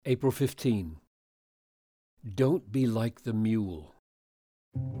April 15. Don't be like the mule.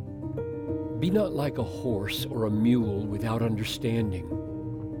 Be not like a horse or a mule without understanding,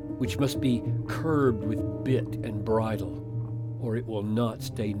 which must be curbed with bit and bridle, or it will not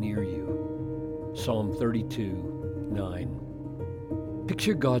stay near you. Psalm 32:9.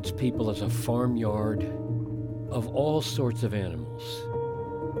 Picture God's people as a farmyard of all sorts of animals.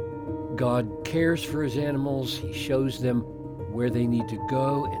 God cares for his animals. He shows them where they need to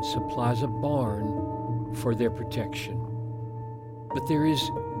go and supplies a barn for their protection. But there is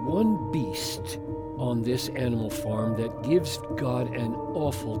one beast on this animal farm that gives God an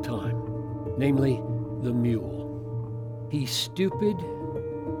awful time, namely the mule. He's stupid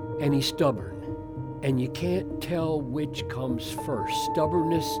and he's stubborn, and you can't tell which comes first,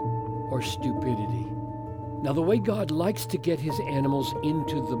 stubbornness or stupidity. Now, the way God likes to get his animals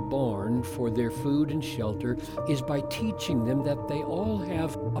into the barn for their food and shelter is by teaching them that they all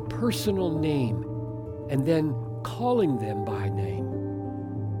have a personal name and then calling them by name.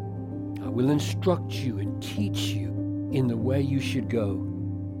 I will instruct you and teach you in the way you should go.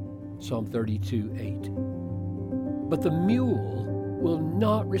 Psalm 32:8. But the mule will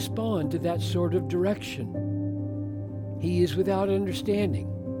not respond to that sort of direction. He is without understanding.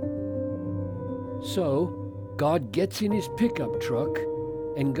 So, God gets in his pickup truck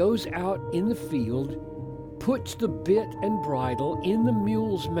and goes out in the field, puts the bit and bridle in the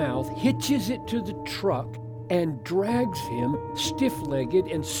mule's mouth, hitches it to the truck, and drags him stiff-legged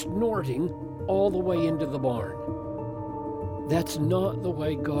and snorting all the way into the barn. That's not the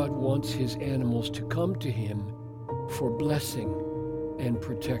way God wants his animals to come to him for blessing and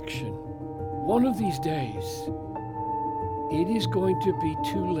protection. One of these days, it is going to be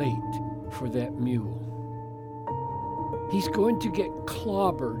too late for that mule. He's going to get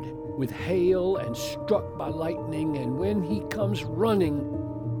clobbered with hail and struck by lightning, and when he comes running,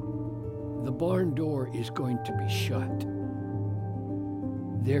 the barn door is going to be shut.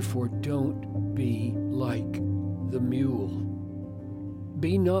 Therefore, don't be like the mule.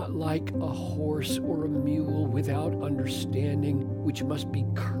 Be not like a horse or a mule without understanding, which must be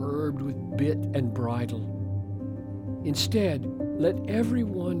curbed with bit and bridle. Instead, let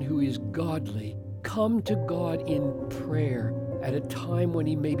everyone who is godly come to God in prayer at a time when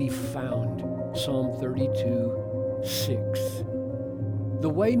he may be found. Psalm 32:6. The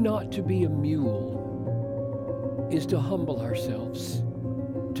way not to be a mule is to humble ourselves,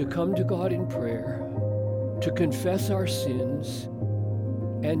 to come to God in prayer, to confess our sins,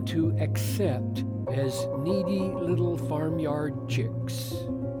 and to accept as needy little farmyard chicks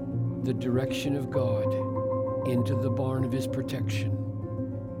the direction of God into the barn of his protection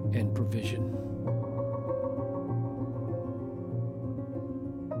and provision.